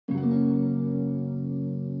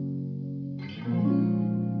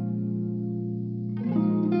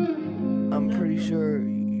sure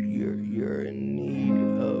you're in need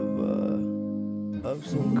of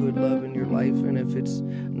some good love in your life, and if it's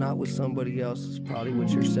not with somebody else, it's probably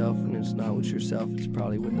with yourself, and it's not with yourself, it's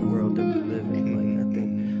probably with the world that we live in. Like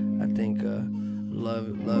I think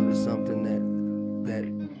love is something that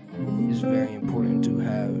is very important to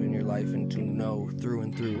have in your life and to know through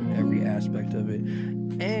and through every aspect of it.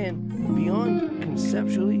 And beyond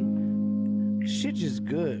conceptually, shit just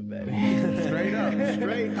good, baby. Straight up,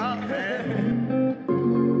 man.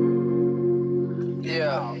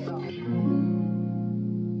 Yeah.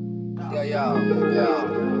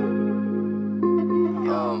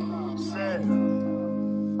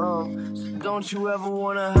 Don't you ever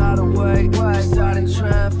wanna hide away? Deciding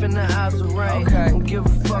triumph in the eyes of rain. Don't give a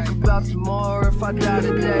fuck about tomorrow if I die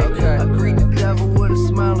today. I greet the devil with a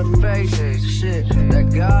smiling face. Shit,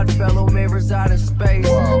 that God fellow may reside in space.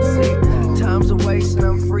 See, time's a waste and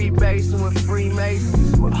I'm freebasing with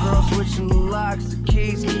Freemasons. My girl switching the locks, the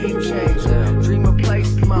keys keep changing. Dream of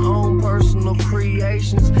places, my own personal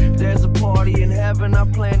creations. There's a party in heaven I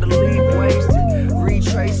plan to leave wasted.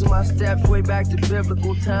 Retracing my steps way back to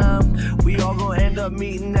biblical time. We all gon' end up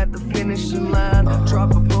meeting at the finishing line.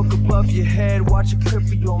 Drop a book above your head, watch it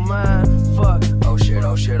cripple your mind. Fuck. Oh shit,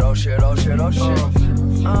 oh shit, oh shit, oh shit, oh shit.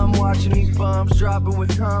 I'm watching these bombs dropping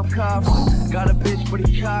with Tom Coughlin. Got a bitch but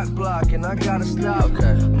he cock blocking, I gotta stop.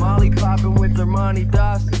 Molly popping with Armani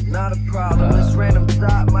Dawson, not a problem. This random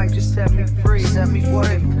thought might just set me free. Set me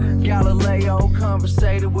free. Galileo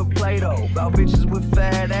conversated with Plato about bitches with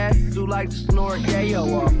fat asses who like to snort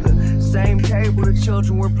yayo off the same table the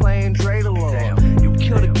children were playing dreidel on. You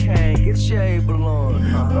killed a king, get your able on.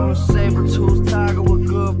 I'm a saber-toothed tiger with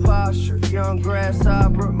good posture. Young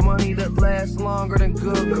grasshopper, money that lasts longer than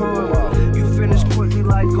good corn. You finish quickly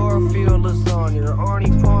like Garfield lasagna.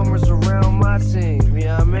 Arnie Palmer's around my team,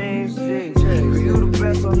 yeah, I mean, shit. You the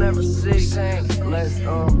best I'll never see. Let's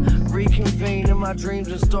reconvene in my dreams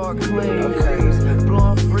and start clean.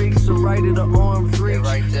 Blonde freaks, so right at the arm's reach.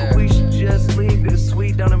 But we should just leave it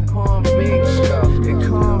sweet down in Palm Beach. It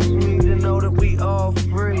calms me to know that we all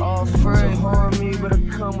free. So harm me, better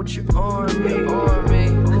come with your army.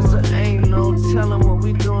 Cause there ain't no telling what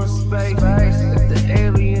we do in space. If the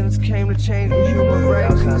aliens came to change the human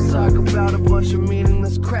race, I talk about a bunch of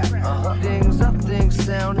meaningless crap. Things I think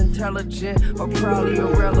sound intelligent or probably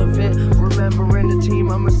irrelevant. Remembering the team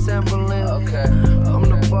I'm assembling. I'm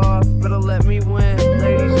the boss, better let me win.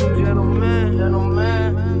 Ladies and gentlemen.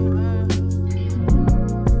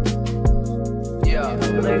 Yeah,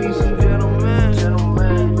 ladies and gentlemen.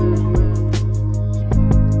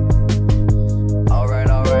 Alright.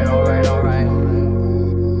 Alright.